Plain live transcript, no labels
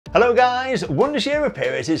Hello guys, Wondershare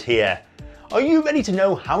Repairit is here. Are you ready to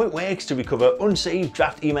know how it works to recover unsaved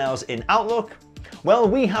draft emails in Outlook? Well,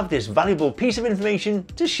 we have this valuable piece of information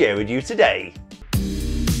to share with you today.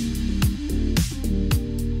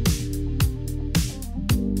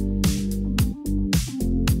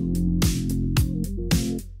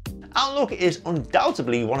 Outlook is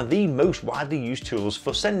undoubtedly one of the most widely used tools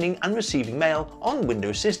for sending and receiving mail on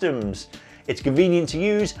Windows systems. It's convenient to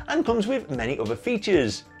use and comes with many other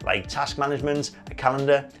features, like task management, a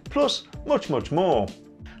calendar, plus much more.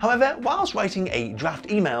 However, whilst writing a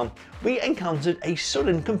draft email, we encountered a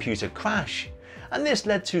sudden computer crash, and this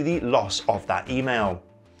led to the loss of that email.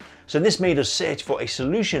 So this made us search for a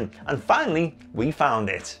solution, and finally we found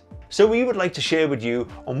it. So we would like to share with you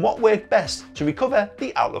on what worked best to recover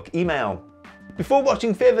the Outlook email. Before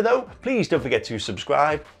watching further though, please don't forget to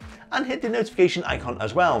subscribe and hit the notification icon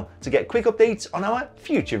as well to get quick updates on our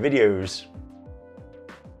future videos.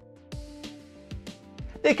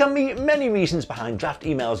 There can be many reasons behind draft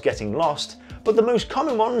emails getting lost, but the most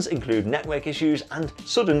common ones include network issues and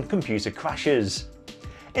sudden computer crashes.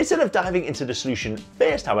 Instead of diving into the solution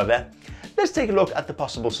first, however, let's take a look at the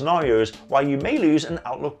possible scenarios why you may lose an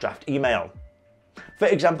Outlook draft email. For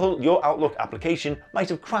example, your Outlook application might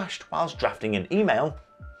have crashed whilst drafting an email,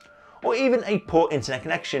 or even a poor internet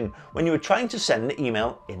connection when you were trying to send the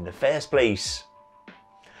email in the first place.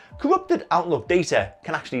 Corrupted Outlook data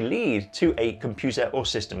can actually lead to a computer or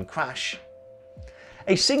system crash,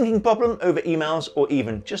 a syncing problem over emails or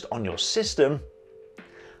even just on your system,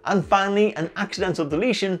 and finally an accidental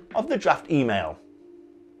deletion of the draft email.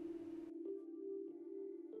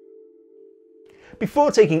 Before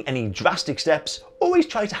taking any drastic steps, always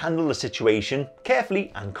try to handle the situation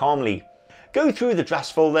carefully and calmly. Go through the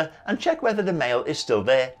drafts folder and check whether the mail is still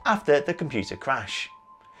there after the computer crash.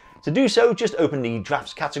 To do so, just open the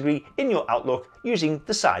drafts category in your Outlook using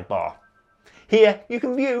the sidebar. Here you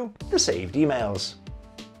can view the saved emails.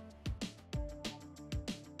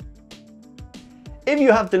 If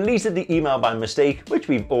you have deleted the email by mistake, which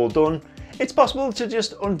we've all done, it's possible to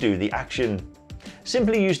just undo the action.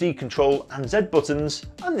 Simply use the Ctrl and Z buttons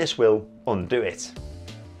and this will undo it.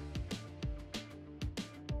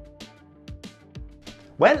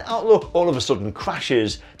 When Outlook all of a sudden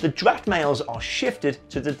crashes, the draft mails are shifted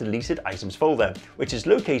to the deleted items folder, which is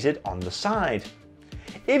located on the side.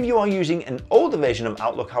 If you are using an older version of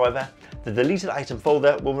Outlook, however, the deleted item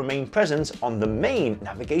folder will remain present on the main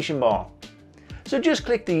navigation bar. So just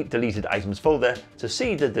click the deleted items folder to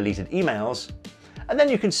see the deleted emails, and then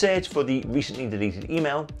you can search for the recently deleted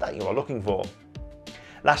email that you are looking for.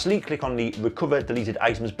 Lastly, click on the Recover Deleted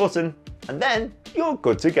Items button, and then you're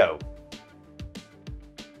good to go.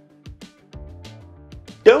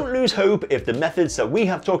 Don't lose hope if the methods that we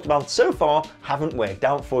have talked about so far haven't worked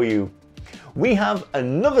out for you. We have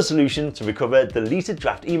another solution to recover deleted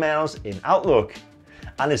draft emails in Outlook,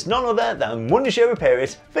 and it's none other than Wondershare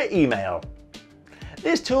Repairit for email.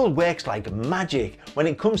 This tool works like magic when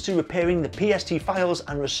it comes to repairing the PST files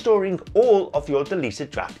and restoring all of your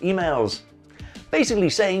deleted draft emails.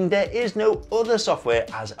 Basically saying there is no other software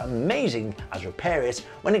as amazing as Repairit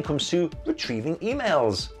when it comes to retrieving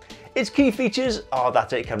emails. Its key features are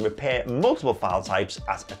that it can repair multiple file types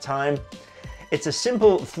at a time. It's a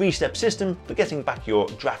simple 3-step system for getting back your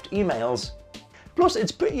draft emails. Plus,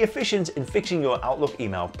 it's pretty efficient in fixing your Outlook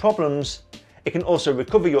email problems. It can also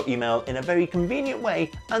recover your email in a very convenient way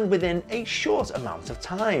and within a short amount of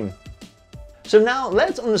time. So now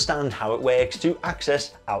let's understand how it works to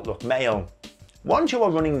access Outlook Mail. Once you are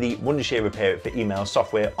running the Wondershare Repairit for email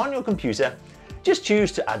software on your computer, just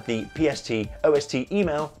choose to add the PST OST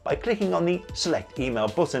email by clicking on the Select Email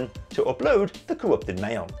button to upload the corrupted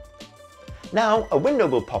mail. Now a window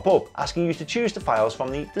will pop up asking you to choose the files from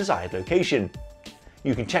the desired location.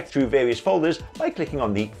 You can check through various folders by clicking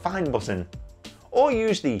on the Find button, or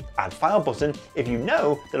use the Add File button if you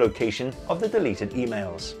know the location of the deleted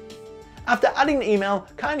emails. After adding the email,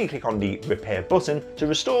 kindly click on the Repair button to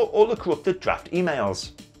restore all the corrupted draft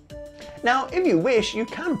emails. Now, if you wish, you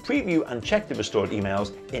can preview and check the restored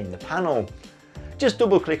emails in the panel. Just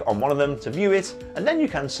double click on one of them to view it, and then you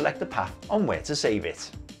can select the path on where to save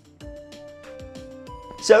it.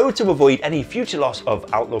 So to avoid any future loss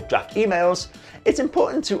of Outlook draft emails, it's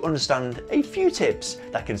important to understand a few tips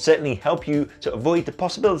that can certainly help you to avoid the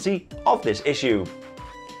possibility of this issue.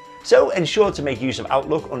 So ensure to make use of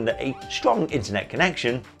Outlook under a strong internet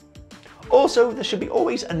connection. Also, there should be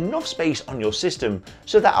always enough space on your system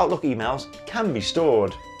so that Outlook emails can be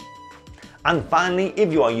stored. And finally,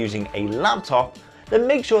 if you are using a laptop, then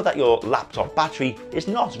make sure that your laptop battery is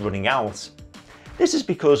not running out. This is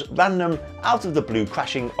because random, out-of-the-blue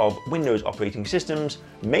crashing of Windows operating systems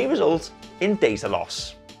may result in data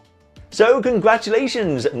loss. So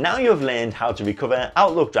congratulations! Now you have learned how to recover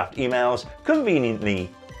Outlook draft emails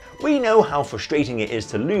conveniently. We know how frustrating it is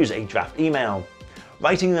to lose a draft email.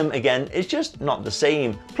 Writing them again is just not the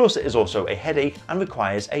same, plus it is also a headache and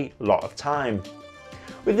requires a lot of time.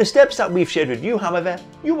 With the steps that we've shared with you, however,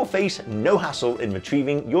 you will face no hassle in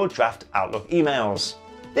retrieving your draft Outlook emails.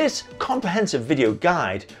 This comprehensive video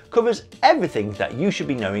guide covers everything that you should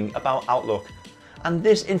be knowing about Outlook, and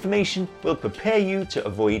this information will prepare you to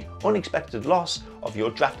avoid unexpected loss of your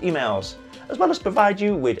draft emails, as well as provide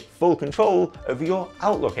you with full control over your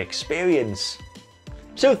Outlook experience.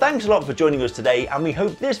 So thanks a lot for joining us today, and we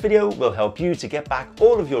hope this video will help you to get back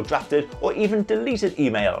all of your drafted or even deleted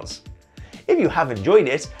emails. If you have enjoyed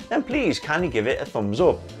it, then please kindly give it a thumbs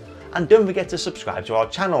up, and don't forget to subscribe to our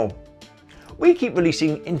channel. We keep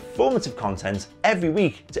releasing informative content every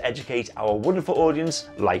week to educate our wonderful audience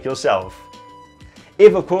like yourself.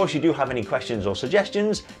 If of course you do have any questions or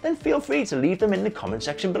suggestions, then feel free to leave them in the comment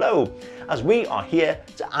section below, as we are here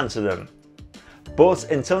to answer them.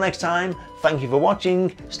 But until next time, thank you for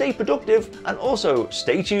watching, stay productive, and also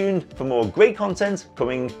stay tuned for more great content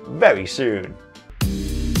coming very soon.